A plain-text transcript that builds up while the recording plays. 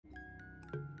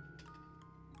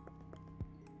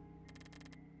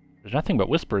There's nothing but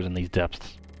whispers in these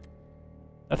depths.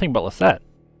 Nothing but Lisette.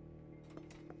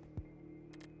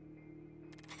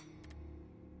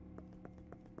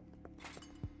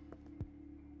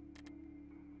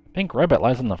 A pink rabbit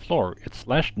lies on the floor, its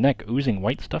slashed neck oozing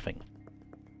white stuffing.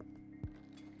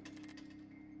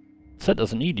 Lisette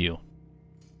doesn't need you.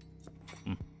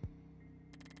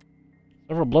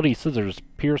 Several bloody scissors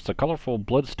pierce the colorful,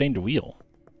 blood-stained wheel.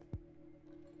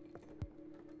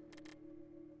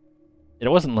 It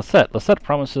wasn't Lisette. Lisette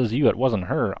promises you it wasn't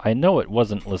her. I know it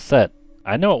wasn't Lisette.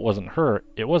 I know it wasn't her.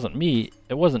 It wasn't me.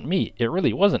 It wasn't me. It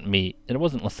really wasn't me. It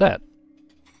wasn't Lisette.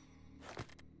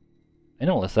 I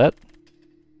know, Lisette.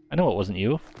 I know it wasn't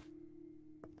you.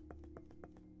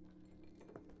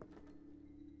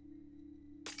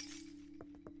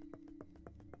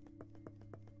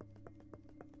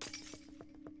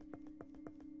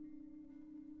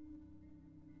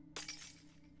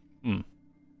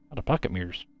 Out of pocket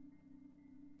mirrors.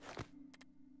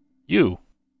 You!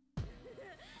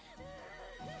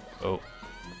 Oh.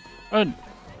 Run!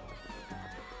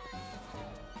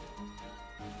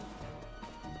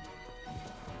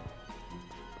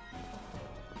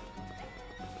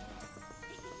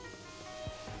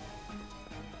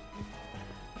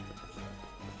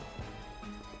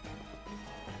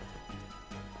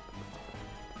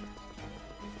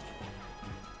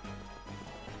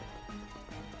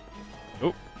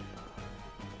 Oh.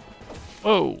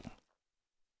 Whoa!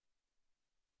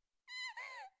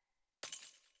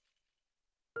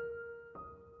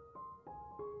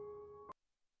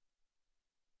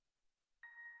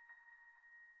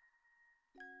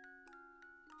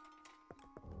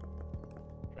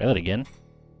 Try that again.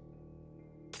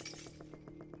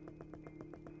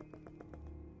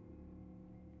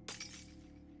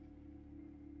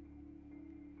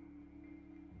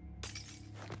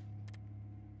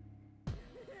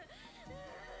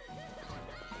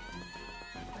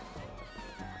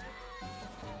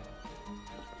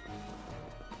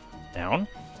 Down.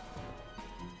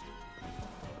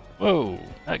 Whoa,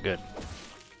 not good.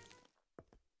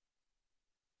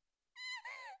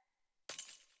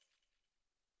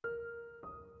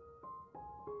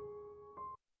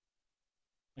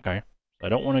 Okay, so I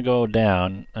don't want to go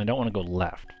down, I don't want to go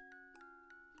left.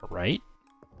 Right?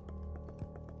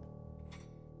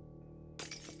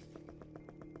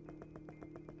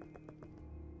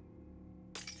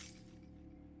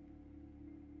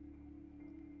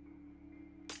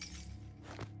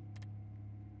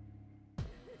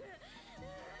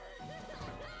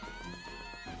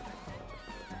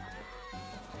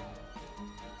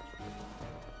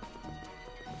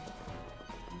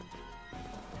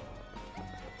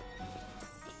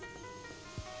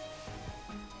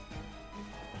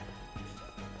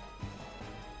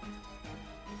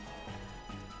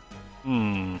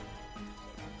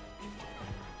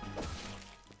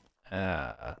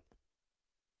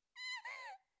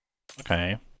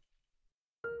 Okay.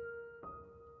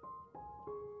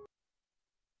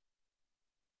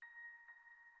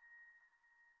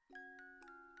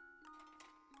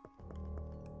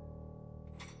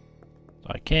 So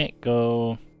I can't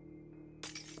go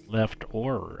left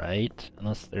or right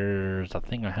unless there's a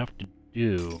thing I have to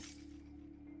do.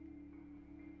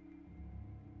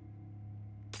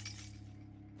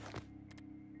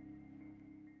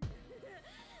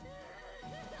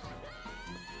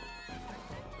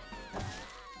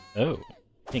 Oh,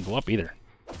 can't go up either.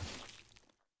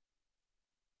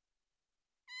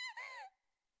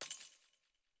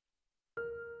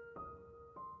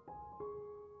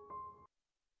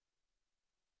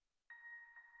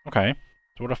 Okay,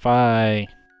 so what if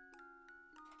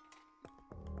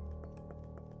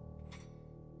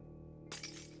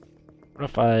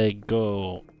I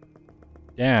go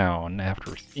down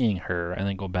after seeing her and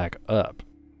then go back up?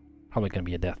 Probably gonna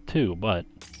be a death too, but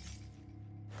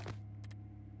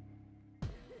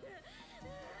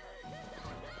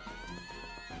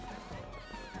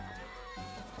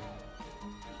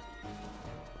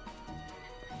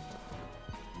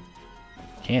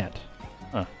can't.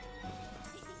 Huh.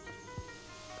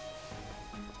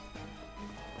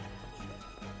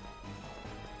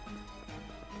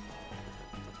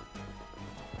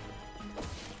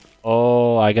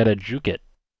 Oh, I gotta juke it.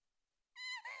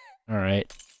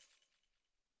 Alright.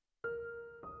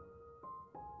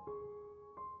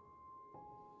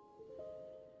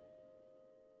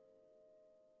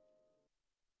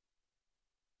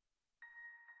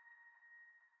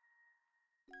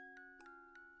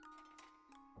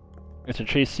 It's a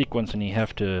chase sequence and you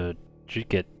have to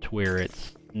juke it to where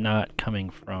it's not coming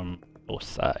from both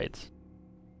sides.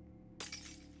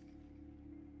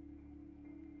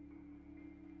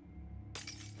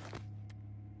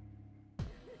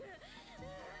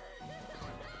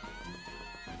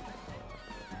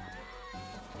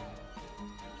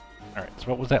 So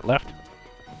what was that left?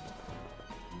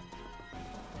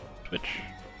 Switch.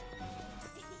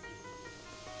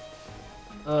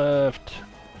 Left.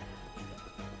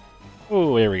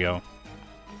 Oh, there we go.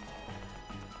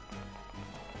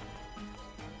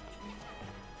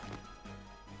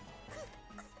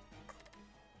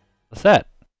 Lisette.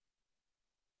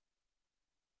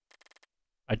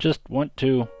 I just want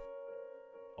to...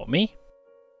 Help me?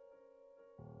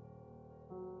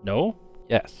 No?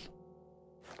 Yes.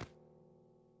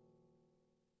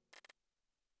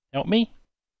 Help me?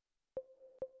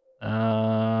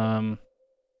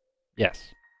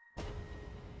 Yes.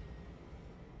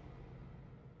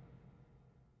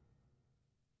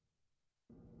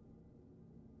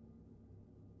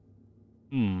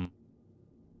 Hmm.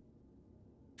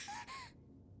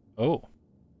 Oh.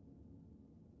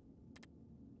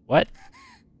 What?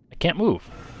 I can't move.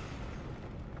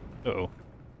 Uh-oh.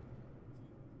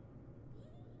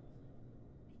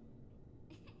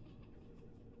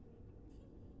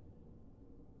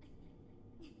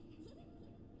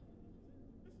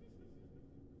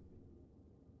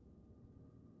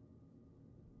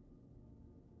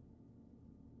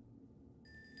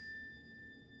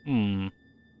 Hmm.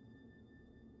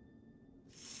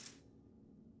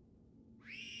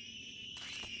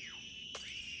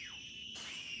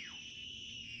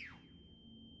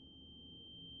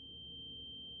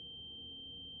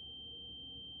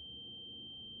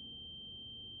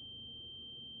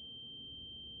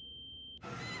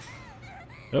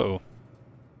 Uh-oh.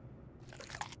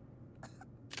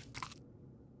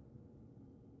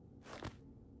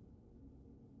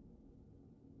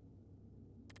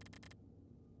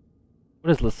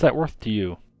 What is Lisette worth to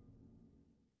you?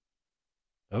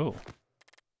 Oh.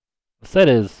 Lisette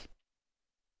is...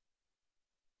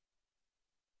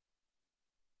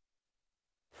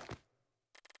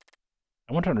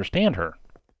 I want to understand her.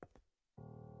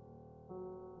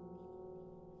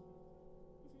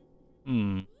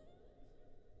 Hmm.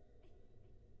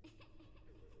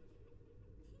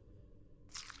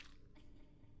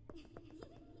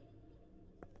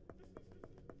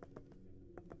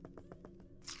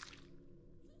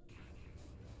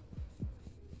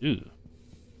 Ew.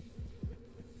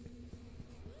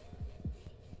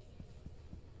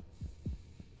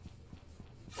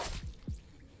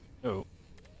 Oh.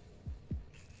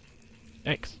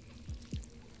 X.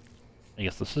 I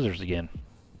guess the scissors again.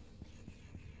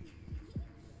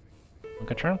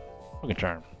 GoldenTraum?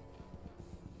 GoldenTraum.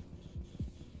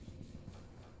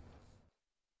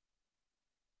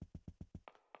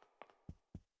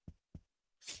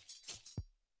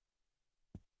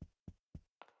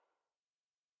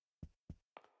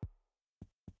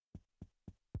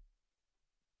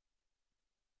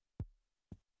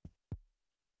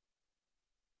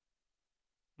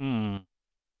 Hmm.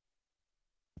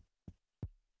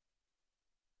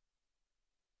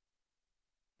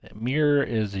 That mirror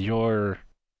is your...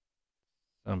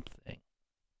 something.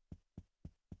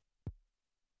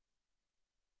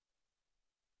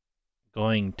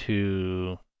 Going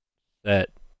to...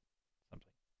 set... something.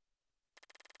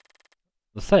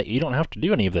 Lisette, you don't have to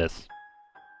do any of this.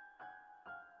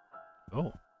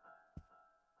 Oh.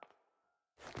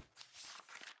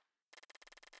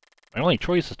 My only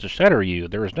choice is to shatter you.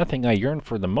 There is nothing I yearn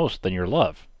for the most than your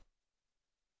love.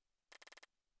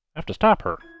 I have to stop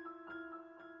her.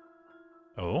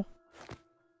 Oh?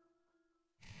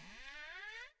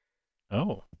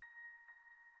 Oh.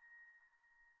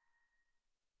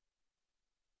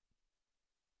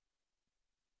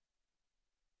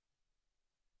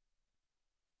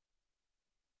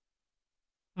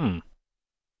 Hmm.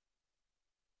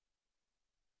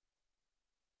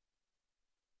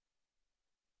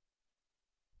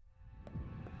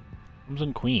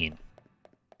 Crimson Queen.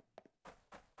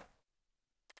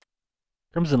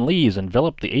 Crimson leaves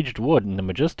envelop the aged wood in a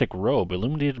majestic robe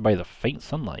illuminated by the faint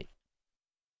sunlight.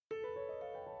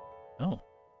 Oh.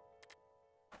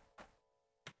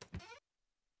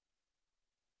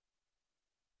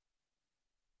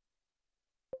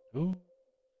 Ooh.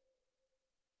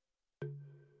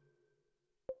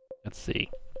 Let's see.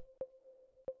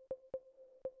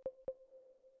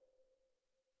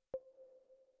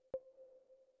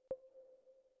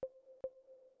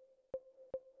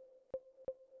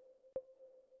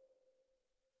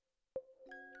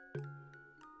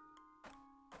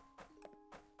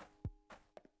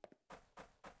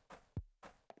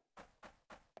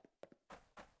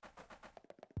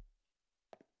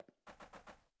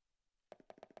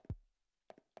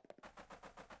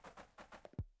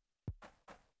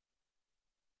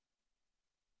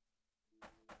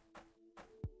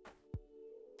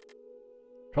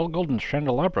 Pearl golden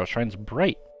candelabra shines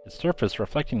bright, its surface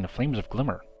reflecting the flames of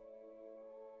glimmer.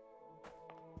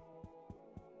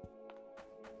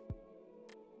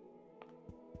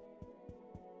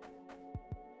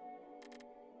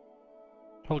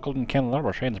 pale golden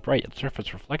candelabra shines bright, its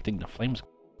surface reflecting the flame's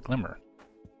glimmer.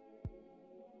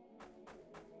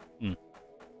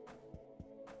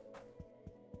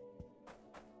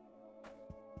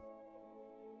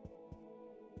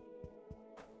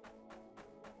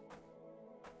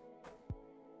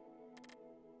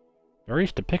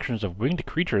 Various depictions of winged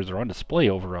creatures are on display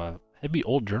over a heavy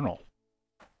old journal.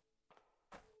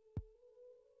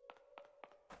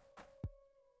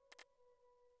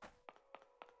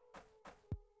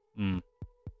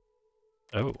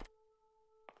 Oh.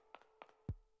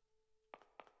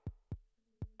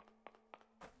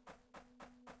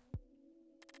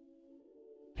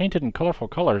 Painted in colorful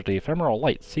colors, the ephemeral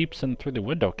light seeps in through the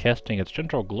window, casting its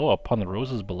gentle glow upon the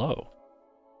roses below.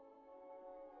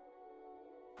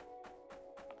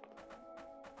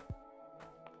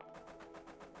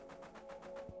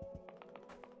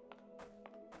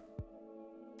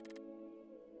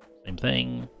 Same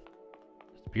thing.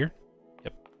 Disappear?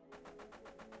 Yep.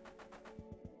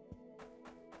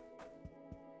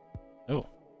 Oh.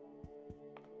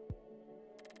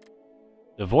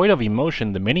 Devoid of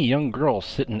emotion, the many young girls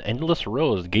sit in endless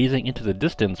rows, gazing into the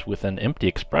distance with an empty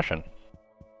expression.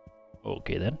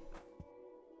 Okay then.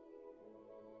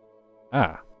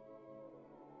 Ah.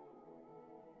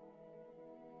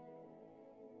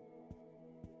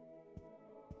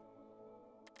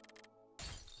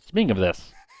 Speaking of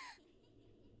this.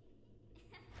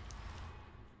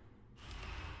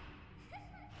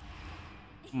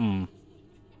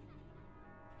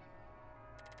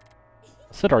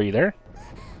 Sid, are you there?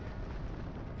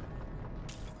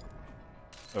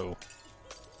 Oh.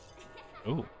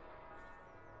 Oh.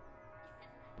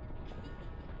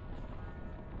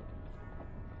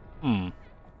 Oh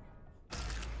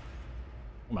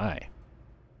my.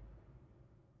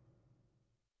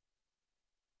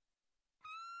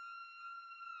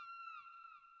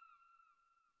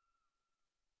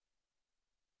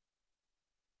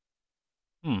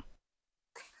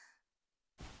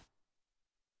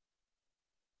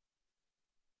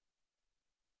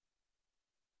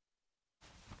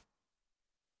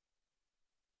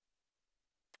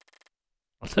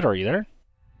 Sid, are you there?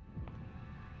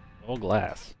 Oh,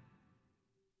 glass.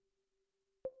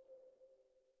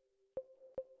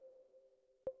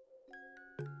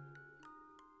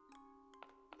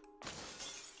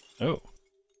 Oh.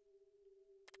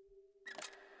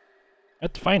 I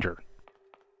have to find her.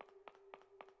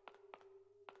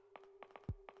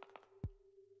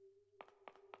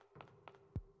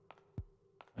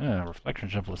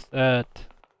 Reflections of Lisette.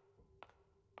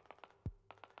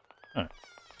 Huh.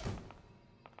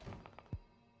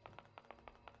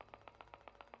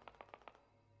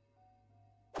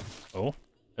 Oh.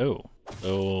 Oh.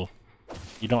 So,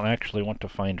 you don't actually want to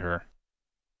find her.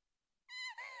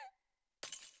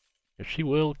 Because she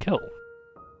will kill.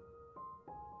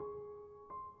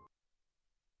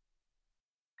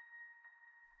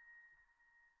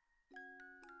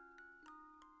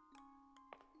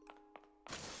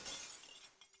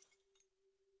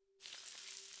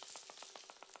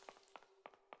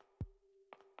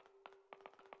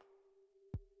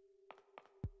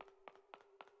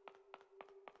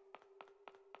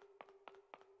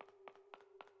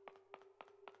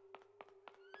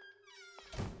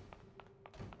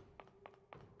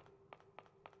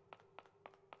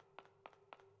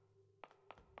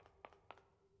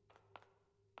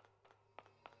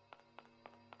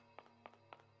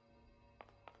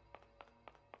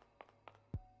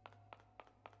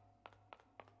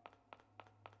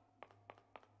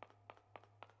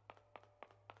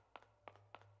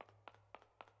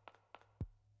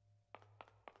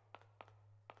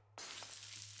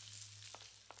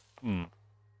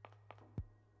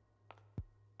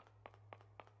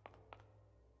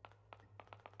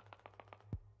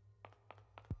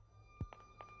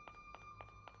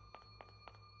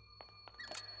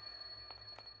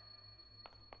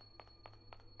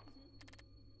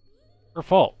 Her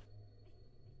fault.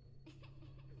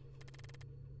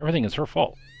 Everything is her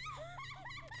fault.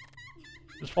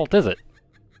 Whose fault is it?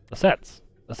 Lisette's.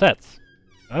 Lisette's.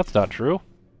 That's not true.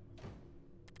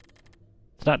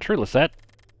 It's not true, Lisette.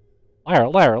 Liar,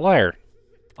 liar, liar.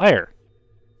 Liar.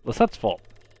 Lisette's fault.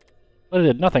 Mother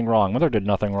did nothing wrong. Mother did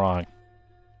nothing wrong.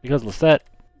 Because Lisette...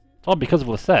 It's all because of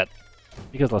Lisette.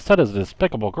 Because Lisette is a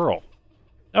despicable girl.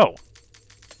 No.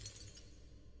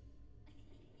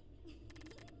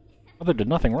 Mother did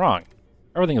nothing wrong.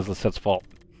 Everything is Lisette's fault.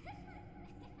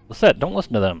 Lisette, don't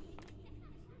listen to them.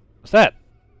 Lisette!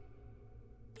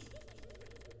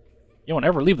 You won't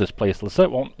ever leave this place.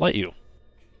 Lisette won't let you.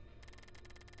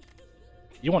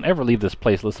 You won't ever leave this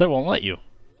place. Lisette won't let you.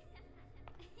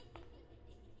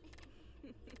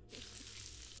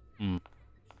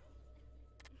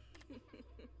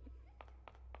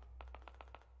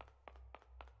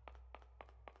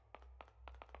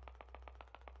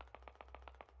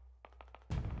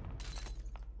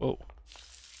 Whoa.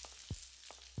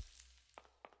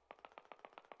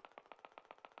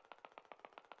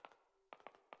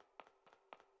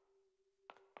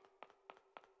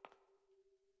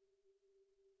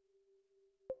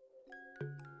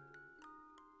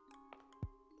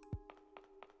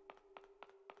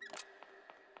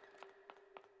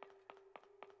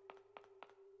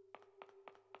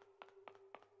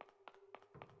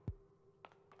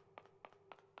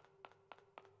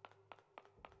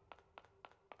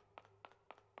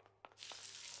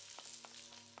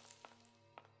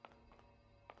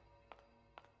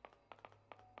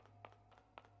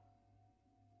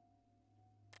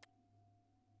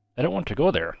 I don't want to go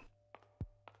there.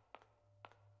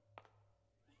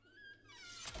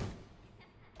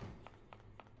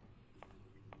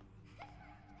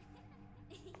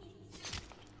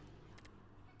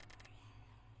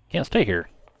 Can't stay here.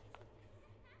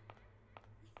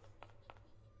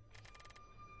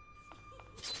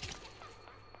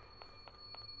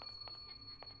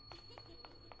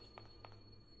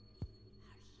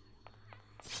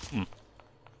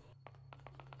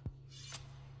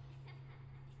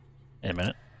 Wait a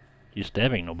minute. You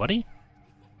stabbing nobody?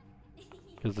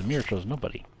 Because the mirror shows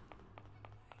nobody.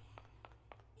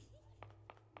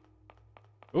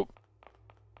 Oh.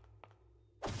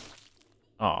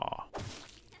 Aw.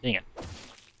 Dang it.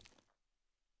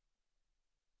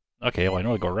 Okay, well I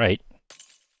know to go right.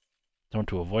 I want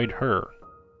to avoid her.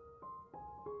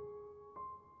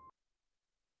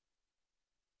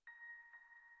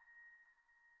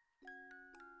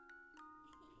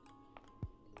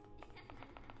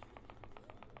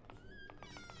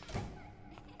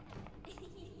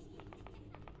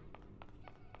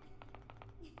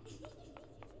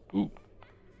 Ooh.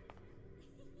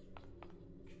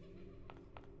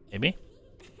 Maybe?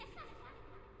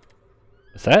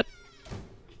 Is that?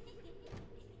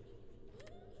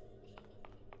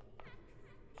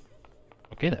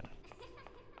 Okay then.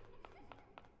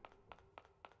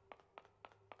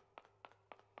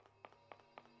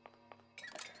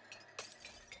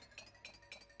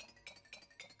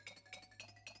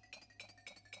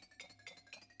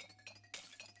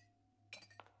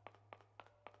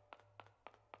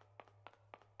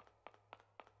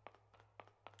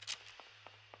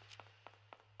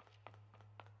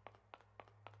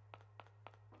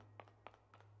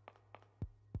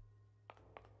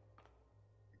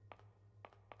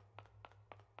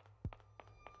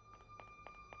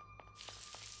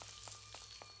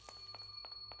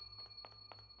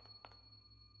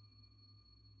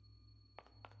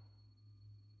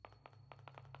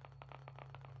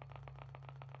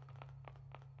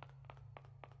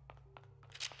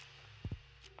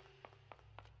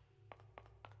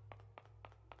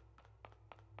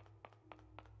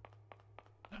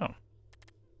 Oh.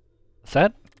 Is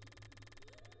that?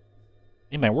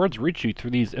 May my words reach you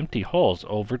through these empty halls,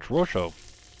 O Virtuoso.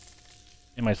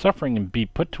 May my suffering be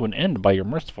put to an end by your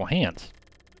merciful hands.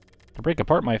 To break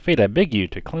apart my fate I beg you,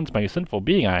 to cleanse my sinful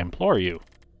being I implore you.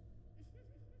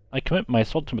 I commit my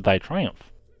soul to thy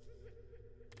triumph.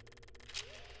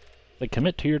 As I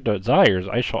commit to your desires,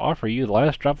 I shall offer you the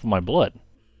last drop of my blood.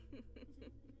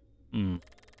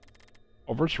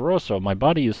 O Virtuoso, my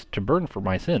body is to burn for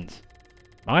my sins.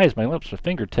 My eyes, my lips, with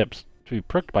fingertips to be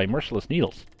pricked by merciless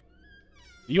needles.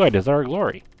 For you I desire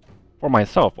glory. For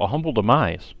myself, a humble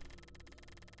demise.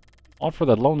 All for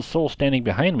the lone soul standing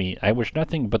behind me, I wish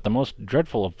nothing but the most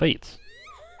dreadful of fates.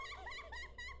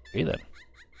 Okay then.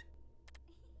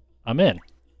 I'm in.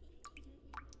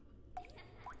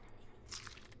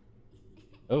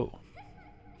 Oh.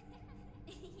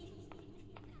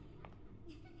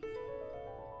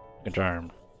 GoldenTraum.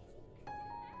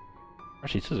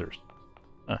 Actually, scissors.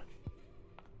 Huh.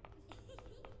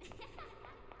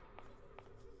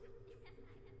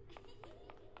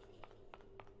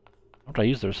 What would I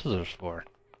use their scissors for?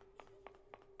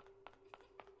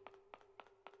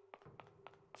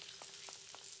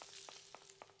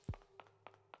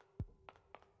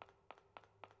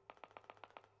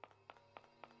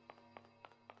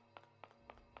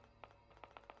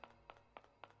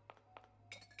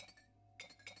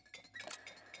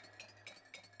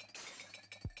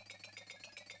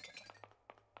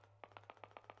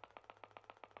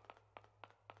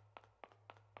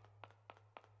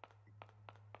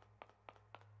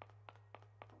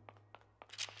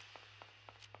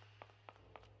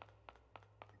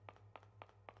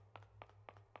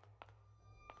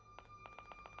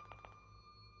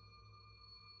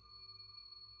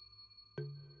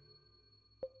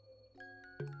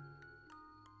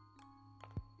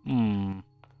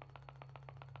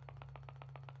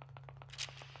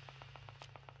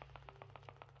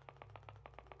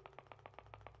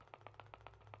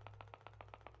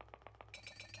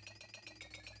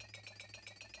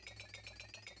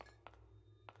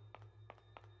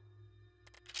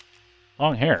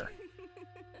 Long hair.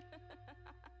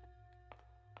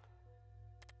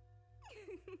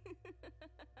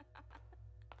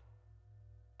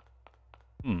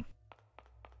 Hmm.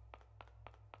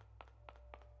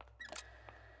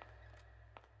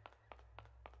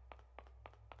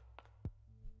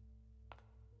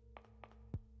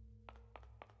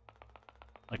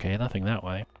 Okay, nothing that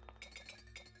way.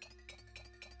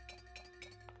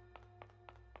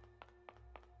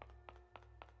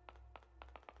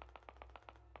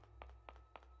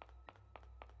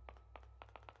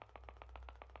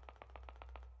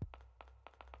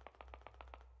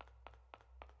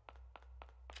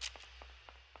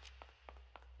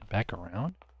 Back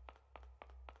around?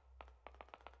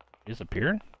 She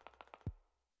disappeared?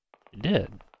 She did.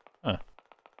 Huh.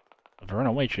 If I run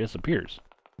away, she disappears.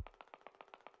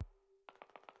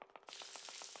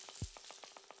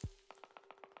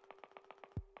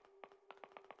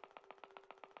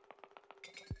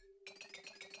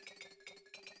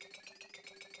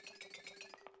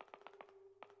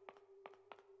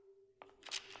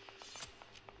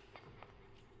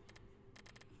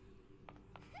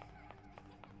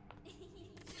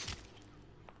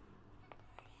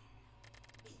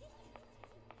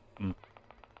 Hmm.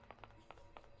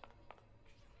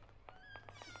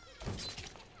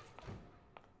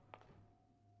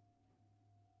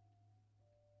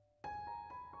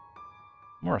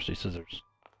 Morrissey scissors.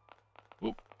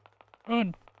 Oop.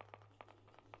 Run!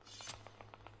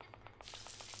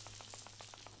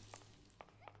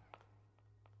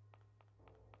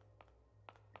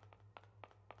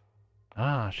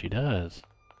 Ah, she does.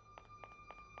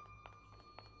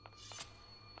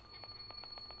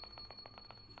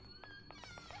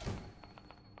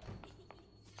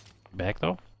 Back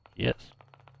though? Yes.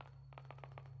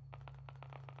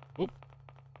 Oop.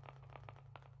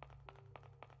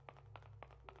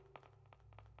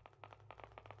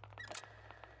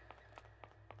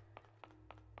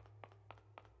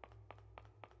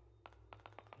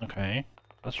 Okay.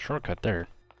 That's a shortcut there.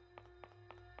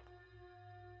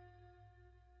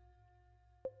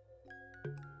 I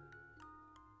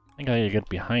think I gotta get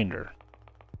behind her.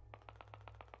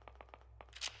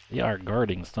 They are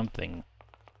guarding something.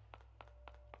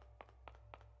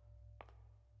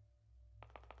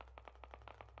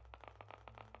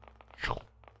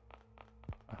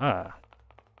 Aha.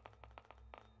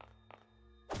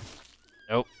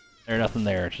 Nope. There's nothing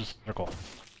there. It's just a circle.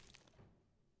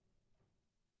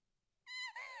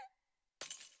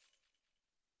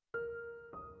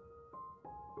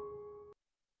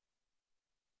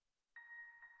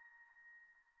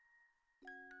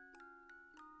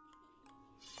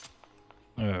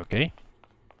 Okay.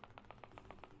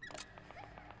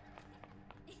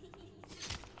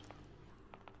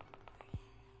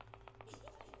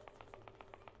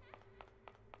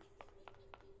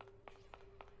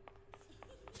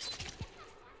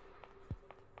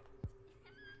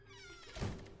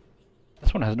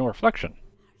 This one has no reflection.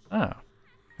 Ah.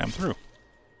 I'm through.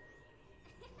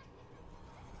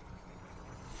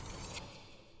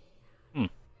 Hmm.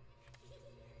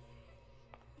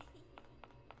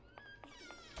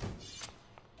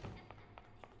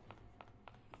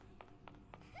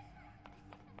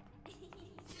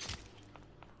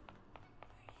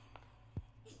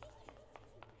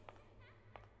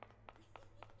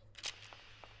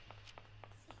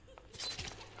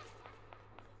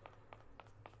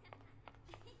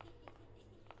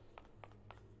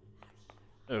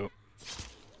 Oh.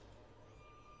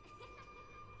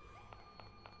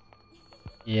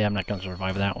 Yeah, I'm not gonna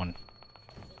survive that one.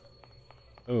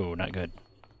 Oh, not good.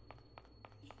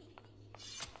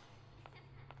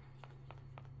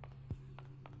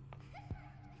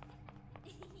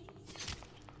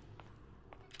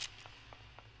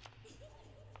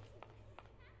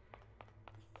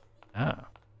 Ah.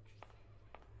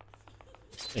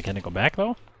 Hey, can they go back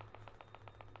though? Or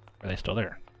are they still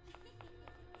there?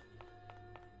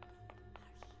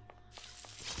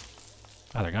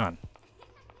 Ah, they're gone.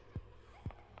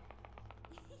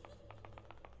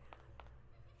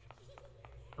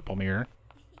 Purple mirror.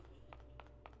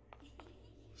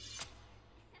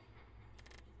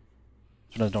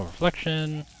 This one has no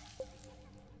reflection.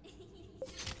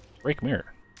 Break mirror.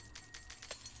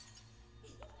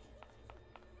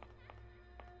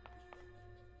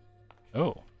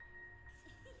 Oh.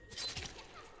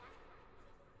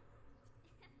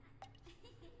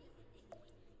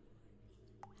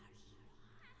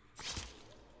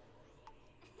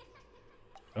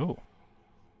 Oh.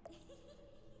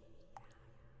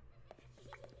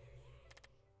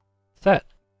 Set.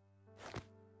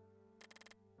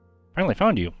 Finally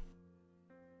found you.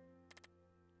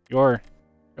 You're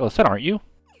Lisette, aren't you?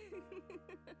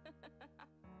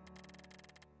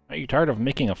 Aren't you tired of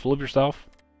making a fool of yourself?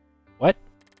 What?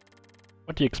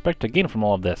 What do you expect to gain from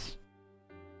all of this?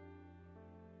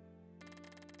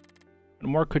 What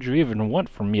more could you even want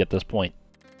from me at this point?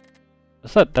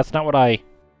 Lisette, that's not what I...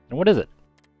 And what is it?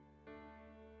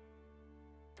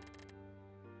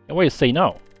 You always say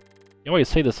no. You always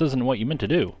say this isn't what you meant to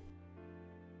do.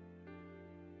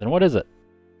 Then what is it?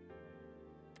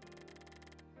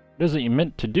 What is it you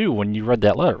meant to do when you read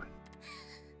that letter?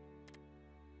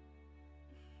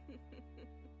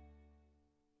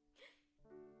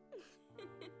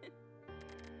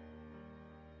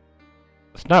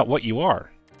 It's not what you are.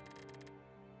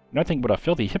 You're nothing but a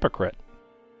filthy hypocrite.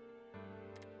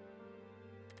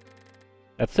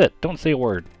 That's it. Don't say a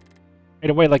word. Fade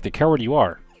away like the coward you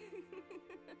are.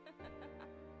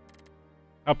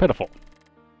 How pitiful.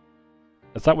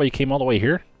 Is that why you came all the way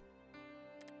here?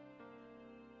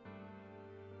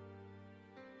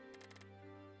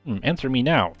 Answer me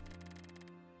now.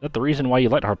 Is that the reason why you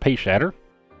let Harpay shatter?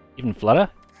 Even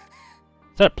Fleta?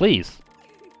 Lisette, please.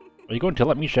 Are you going to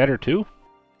let me shatter too?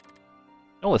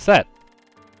 No, Lisette.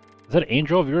 Is that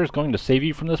angel of yours going to save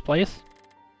you from this place?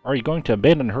 Or are you going to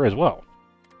abandon her as well?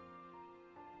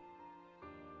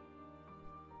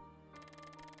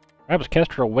 Perhaps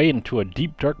cast her away into a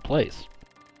deep, dark place.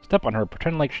 Step on her,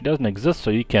 pretend like she doesn't exist so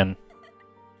you can...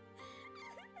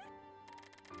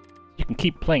 You can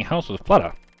keep playing house with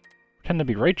Fleta. Pretend to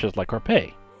be righteous like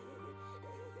Harpay.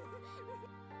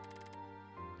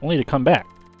 Only to come back.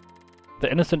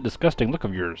 The innocent, disgusting look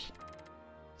of yours.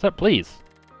 Lisette, please.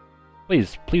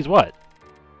 Please what?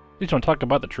 Please don't talk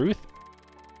about the truth.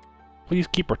 Please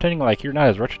keep pretending like you're not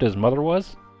as wretched as Mother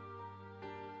was.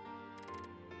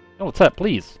 No, Lisette,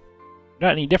 please. You're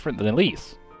not any different than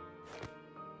Elise.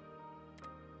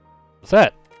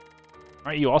 Lisette,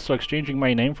 aren't you also exchanging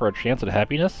my name for a chance at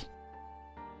happiness?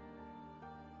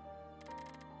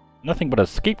 Nothing but a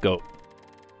scapegoat.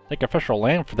 Sacrificial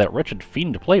lamb for that wretched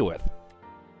fiend to play with.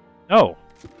 No!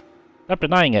 Stop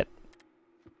denying it.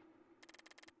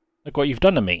 Look what you've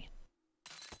done to me.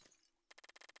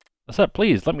 Lisette,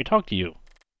 please, let me talk to you.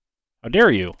 How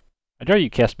dare you? How dare you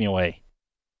cast me away?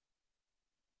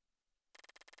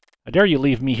 How dare you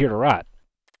leave me here to rot?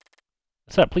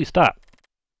 Lisette, please stop.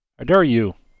 How dare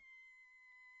you?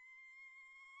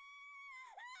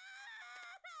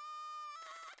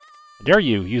 How dare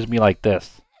you use me like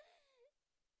this?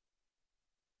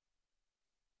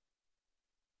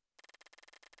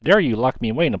 How dare you lock me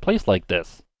away in a place like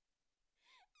this?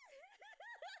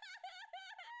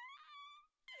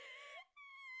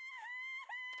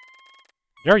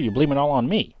 How dare you blame it all on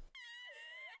me?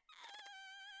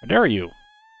 How dare you?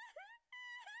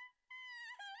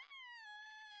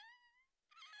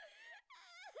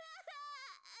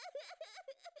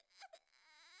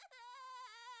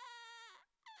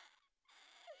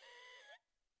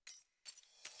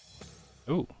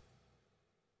 Ooh.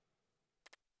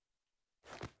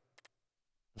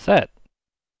 Lisette.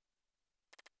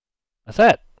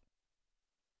 Lisette.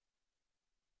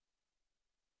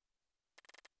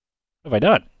 What have I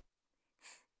done?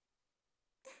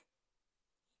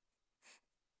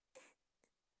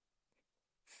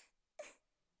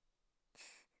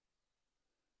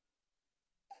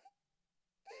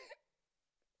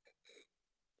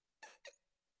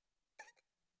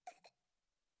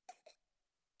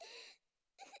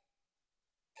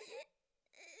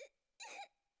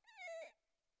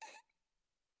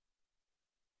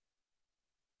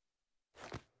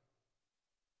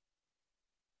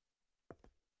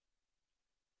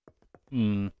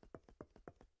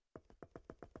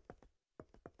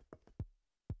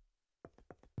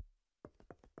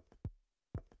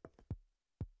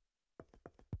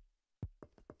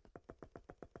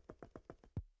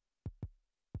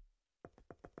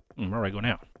 Where do I go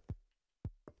now?